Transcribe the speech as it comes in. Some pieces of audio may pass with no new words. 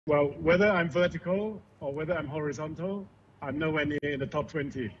Well, whether I'm vertical or whether I'm horizontal, I'm nowhere near in the top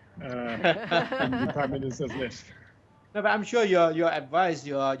 20 on the Prime Minister's list. No, but I'm sure your advice,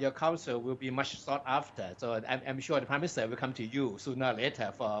 your counsel will be much sought after. So I'm sure the Prime Minister will come to you sooner or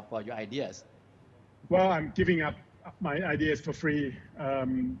later for your ideas. Well, I'm giving up my ideas for free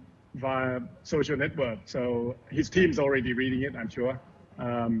via social network. So his team's already reading it, I'm sure.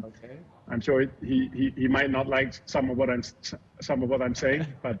 Okay. I'm sure he might not like some of what I'm saying,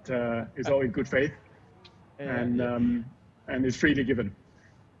 but it's all in good faith, and it's freely given.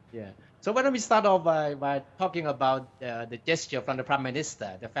 Yeah. So why don't we start off by talking about the gesture from the Prime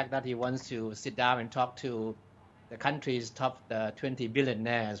Minister, the fact that he wants to sit down and talk to the country's top 20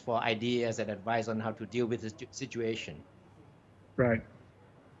 billionaires for ideas and advice on how to deal with the situation. Right.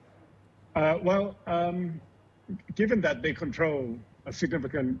 Well, given that they control a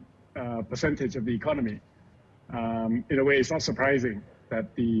significant percentage of the economy, in a way, it's not surprising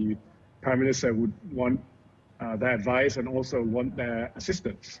that the Prime Minister would want their advice and also want their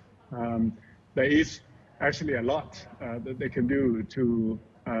assistance. There is actually a lot that they can do to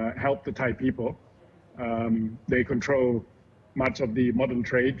help the Thai people. They control much of the modern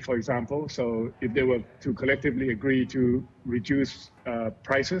trade, for example. So if they were to collectively agree to reduce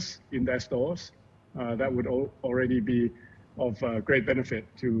prices in their stores, that would already be of great benefit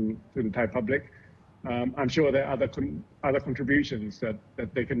to the Thai public. I'm sure there are other contributions that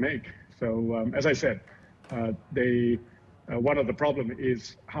they can make. So as I said, one of the problems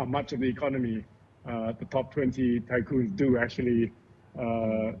is how much of the economy the top 20 tycoons do actually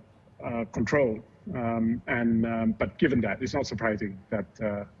control. But given that, it's not surprising that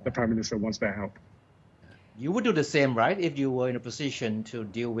the Prime Minister wants their help. You would do the same, right, if you were in a position to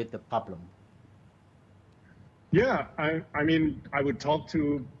deal with the problem? Yeah, I mean, I would talk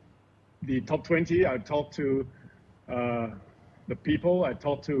to the top 20. I'd talk to the people. I'd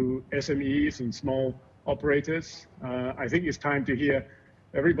talk to SMEs and small operators. I think it's time to hear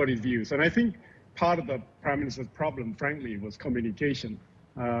everybody's views. And I think part of the Prime Minister's problem, frankly, was communication.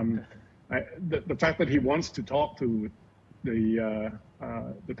 The fact that he wants to talk to the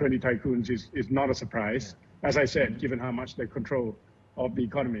 20 tycoons is not a surprise, as I said, given how much they control of the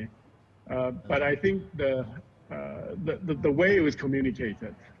economy. But I think the way it was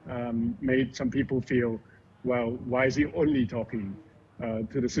communicated made some people feel, well, why is he only talking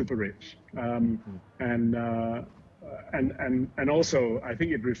to the super rich? And also, I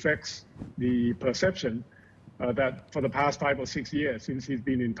think it reflects the perception that for the past 5 or 6 years since he's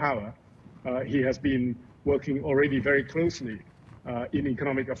been in power, he has been working already very closely in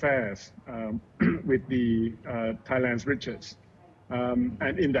economic affairs with the Thailand's richest.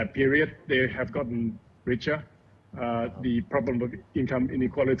 And in that period, they have gotten richer. The problem of income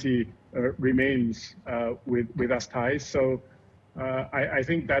inequality remains with us Thais. So I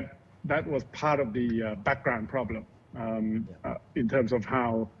think that was part of the background problem in terms of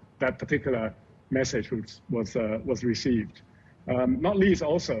how that particular message was received. Not least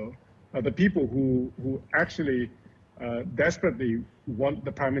also, the people who actually desperately want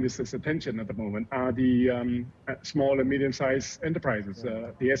the Prime Minister's attention at the moment are the small and medium-sized enterprises,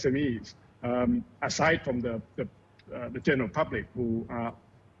 the SMEs. Aside from the general public who are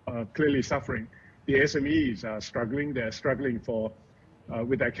clearly suffering, the SMEs are struggling. They're struggling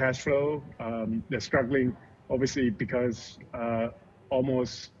with their cash flow. They're struggling, obviously, because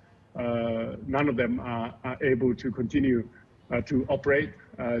almost none of them are able to continue to operate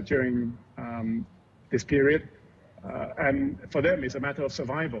during this period. And for them, it's a matter of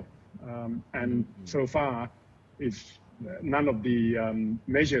survival. And so far, none of the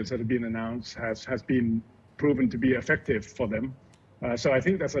measures that have been announced has been proven to be effective for them. So I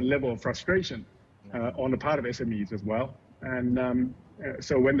think there's a level of frustration on the part of SMEs as well. And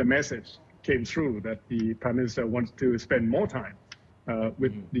so when the message came through that the Prime Minister wants to spend more time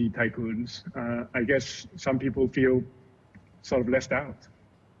with the tycoons, I guess some people feel sort of left out.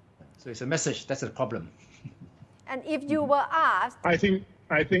 So it's a message, that's a problem. And if you were asked, I think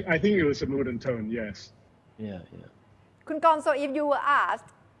it was a mood and tone, yes. Yeah. Khun Korn, so if you were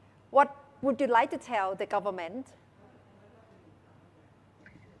asked, what would you like to tell the government?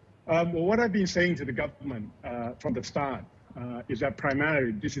 Well, what I've been saying to the government from the start is that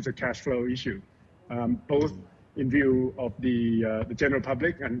primarily this is a cash flow issue, both in view of the general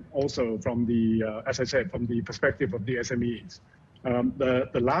public and also from the, as I said, from the perspective of the SMEs.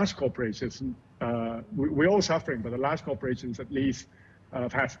 The large corporations, we're all suffering, but the large corporations at least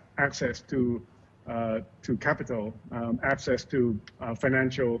have access to capital, access to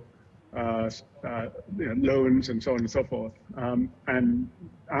financial loans and so on and so forth, and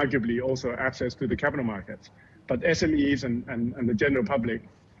arguably also access to the capital markets. But SMEs and the general public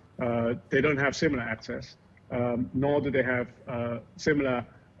they don't have similar access, nor do they have similar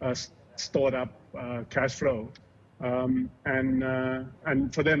stored up cash flow.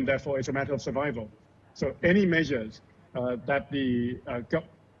 And for them, therefore, it's a matter of survival. So any measures that the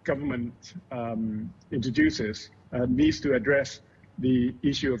government introduces needs to address the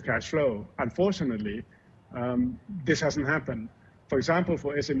issue of cash flow. Unfortunately, this hasn't happened. For example,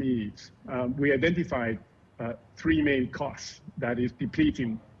 for SMEs, we identified three main costs that is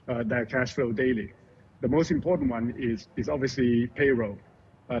depleting their cash flow daily. The most important one is obviously payroll.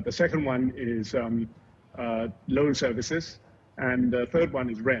 The second one is loan services, and the third one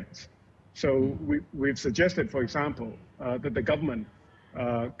is rent. So we've suggested, for example, that the government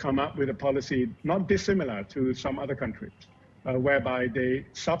come up with a policy not dissimilar to some other countries, whereby they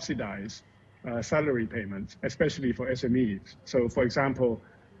subsidize salary payments, especially for SMEs. So, for example,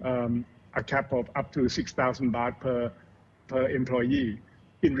 a cap of up to 6,000 baht per employee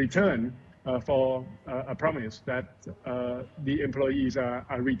in return for a promise that the employees are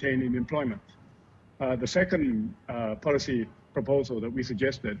retained in employment. The second policy proposal that we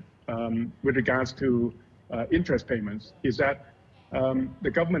suggested with regards to interest payments is that the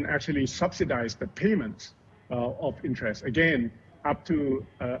government actually subsidized the payments of interest, again, up to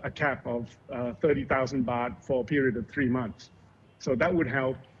a cap of 30,000 baht for a period of 3 months. So that would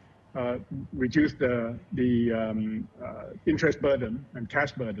help reduce the interest burden and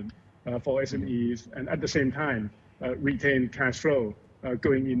cash burden for SMEs, and at the same time retain cash flow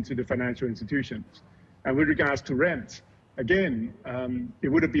going into the financial institutions. And with regards to rent, again, it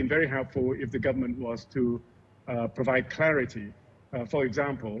would have been very helpful if the government was to provide clarity. For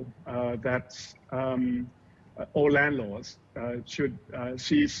example, that all landlords should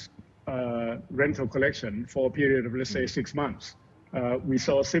cease rental collection for a period of, let's say, 6 months. We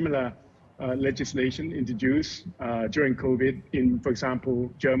saw similar legislation introduced during COVID in, for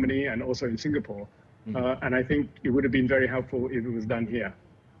example, Germany and also in Singapore. And I think it would have been very helpful if it was done here.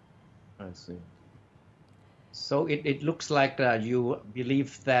 I see. So it looks like you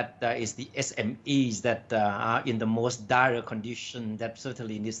believe that it's the SMEs that are in the most dire condition that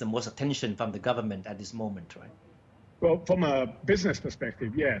certainly needs the most attention from the government at this moment, right? Well, from a business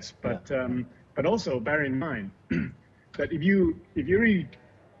perspective, yes, but also bear in mind that if you really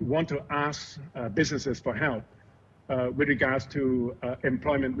want to ask businesses for help with regards to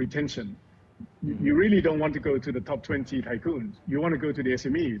employment retention, you really don't want to go to the top 20 tycoons. You want to go to the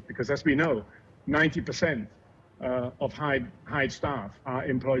SMEs because, as we know, 90% of high staff are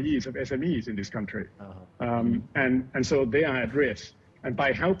employees of SMEs in this country. And so they are at risk. And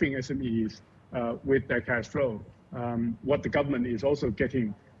by helping SMEs with their cash flow, what the government is also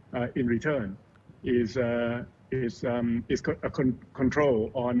getting in return is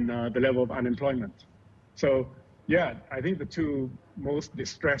control on the level of unemployment. So, yeah, I think the two most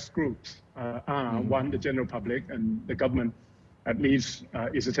distressed groups are, one, the general public, and the government at least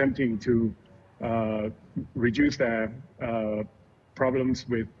is attempting to reduce their problems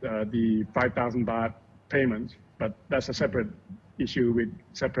with the 5,000 baht payments, but that's a separate issue with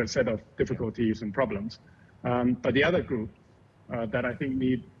separate set of difficulties and problems. But the other group that I think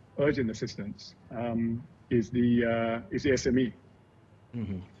need urgent assistance is the SME.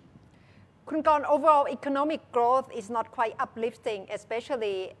 Khun Korn, overall economic growth is not quite uplifting,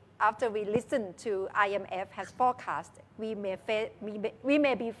 especially after we listen to IMF has forecast we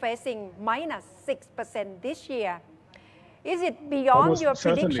may be facing minus 6% this year. Is it beyond Almost your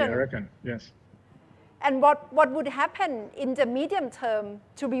prediction? Certainly, I reckon, yes. And what would happen in the medium term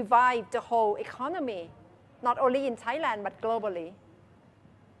to revive the whole economy, not only in Thailand but globally?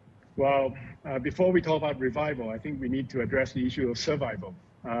 Well, before we talk about revival, I think we need to address the issue of survival.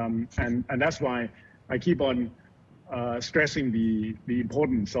 And that's why I keep on stressing the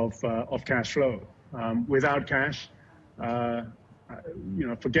importance of cash flow. Without cash,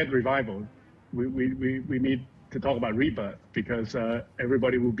 forget revival. We need to talk about rebirth because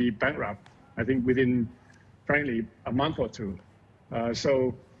everybody will be bankrupt, I think, within, frankly, a month or two.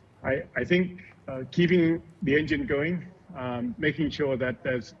 So I think keeping the engine going, making sure that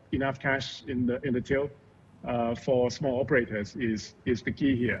there's enough cash in the till for small operators is the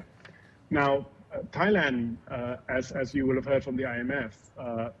key here. Now, Thailand, as you will have heard from the IMF,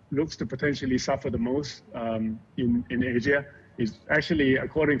 looks to potentially suffer the most in Asia. Is actually,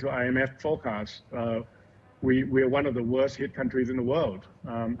 according to IMF forecasts, we are one of the worst hit countries in the world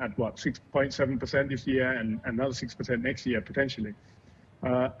at 6.7% this year and another 6% next year potentially.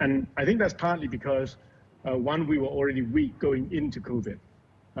 And I think that's partly because one, we were already weak going into COVID.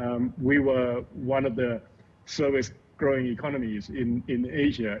 We were one of the slowest growing economies in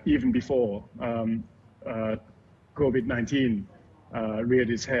Asia even before COVID-19 reared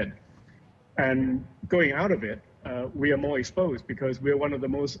its head. And going out of it, we are more exposed because we are one of the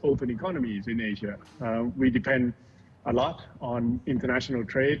most open economies in Asia. We depend a lot on international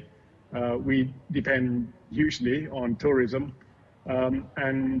trade. We depend hugely on tourism.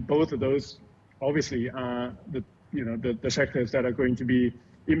 And both of those obviously are the sectors that are going to be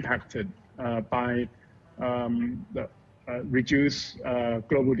impacted by the reduced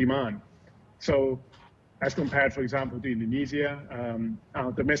global demand. So as compared, for example, to Indonesia,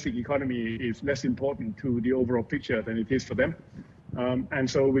 our domestic economy is less important to the overall picture than it is for them. And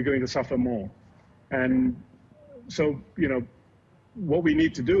so we're going to suffer more. And so, what we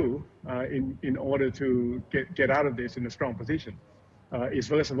need to do in order to get out of this in a strong position is,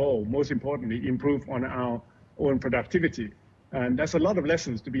 first of all, most importantly, improve on our own productivity. And there's a lot of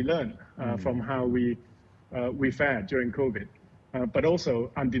lessons to be learned from how we fared during COVID. But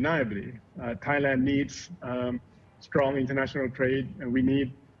also, undeniably, Thailand needs strong international trade, and we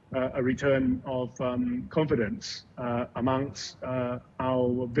need a return of confidence amongst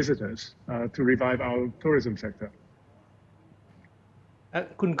our visitors to revive our tourism sector.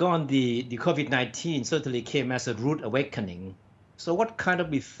 Khun Korn, the COVID-19 certainly came as a rude awakening. So what kind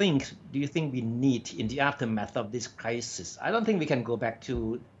of things do you think we need in the aftermath of this crisis? I don't think we can go back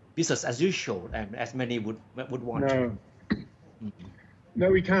to business as usual, and as many would want to. No,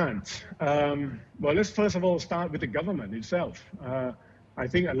 we can't. Well, let's first of all start with the government itself. I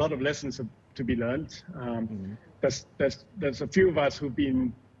think a lot of lessons are to be learned. There's a few of us who've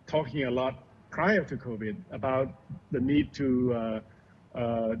been talking a lot prior to COVID about the need to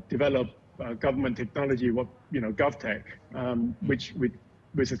develop government technology, GovTech, which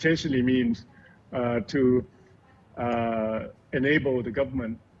essentially means to enable the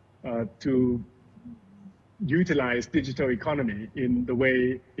government to utilize digital economy in the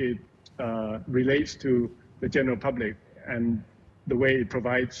way it relates to the general public and the way it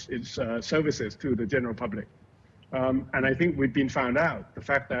provides its services to the general public. And I think we've been found out, the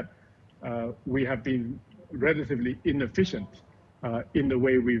fact that we have been relatively inefficient in the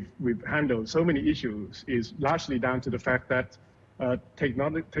way we've handled so many issues is largely down to the fact that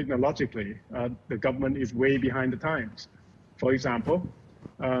technologically, the government is way behind the times. For example,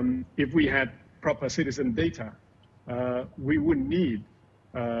 if we had proper citizen data, we wouldn't need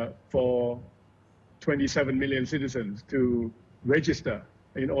for 27 million citizens to register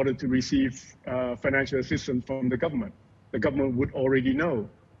in order to receive financial assistance from the government. The government would already know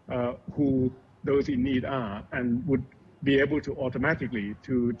who those in need are and would be able to automatically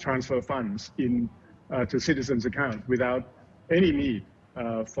to transfer funds in to citizens' accounts without any need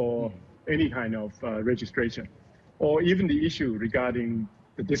for any kind of registration. Or even the issue regarding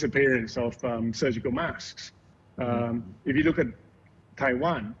the disappearance of surgical masks. If you look at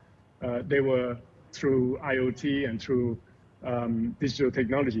Taiwan, they were through IoT and through digital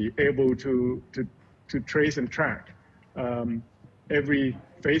technology able to trace and track every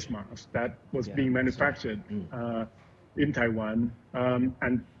face mask that was being manufactured in Taiwan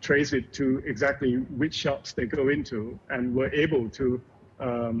and trace it to exactly which shops they go into, and were able to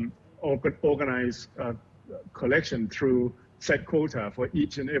organize collection through set quota for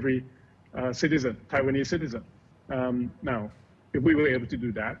each and every Taiwanese citizen. Now, if we were able to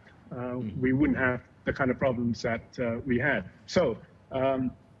do that, we wouldn't have the kind of problems that we had. So,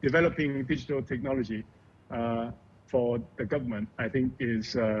 developing digital technology for the government, I think,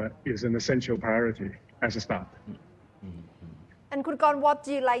 is an essential priority as a start. And Khun Korn, what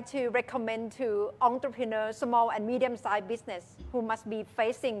do you like to recommend to entrepreneurs, small and medium-sized business who must be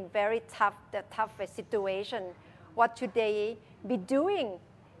facing the toughest situation? What should they be doing,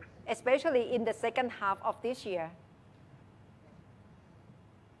 especially in the second half of this year?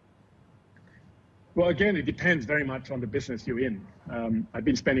 Well, again, it depends very much on the business you're in. I've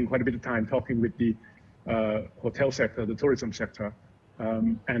been spending quite a bit of time talking with the hotel sector, the tourism sector,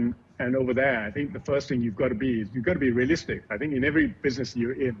 and over there, I think the first thing you've got to be realistic. I think in every business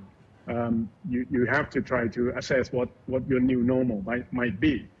you're in, you have to try to assess what your new normal might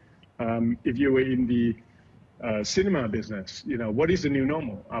be. If you were in the cinema business, what is the new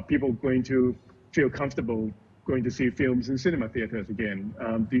normal? Are people going to feel comfortable going to see films in cinema theaters again?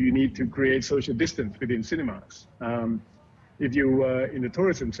 Do you need to create social distance within cinemas? If you were in the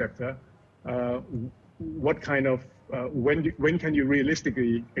tourism sector, what kind of when can you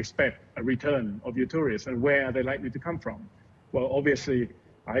realistically expect a return of your tourists, and where are they likely to come from? Well, obviously,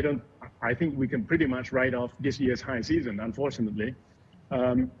 I think we can pretty much write off this year's high season, unfortunately.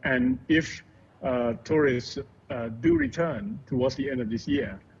 And if tourists do return towards the end of this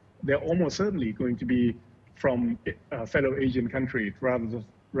year, they're almost certainly going to be from fellow Asian countries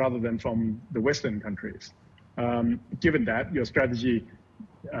rather than from the Western countries. Given that, your strategy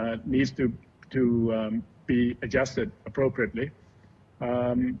needs to be adjusted appropriately,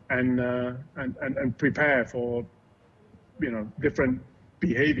 and prepare for different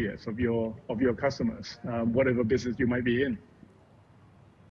behaviors of your customers, whatever business you might be in.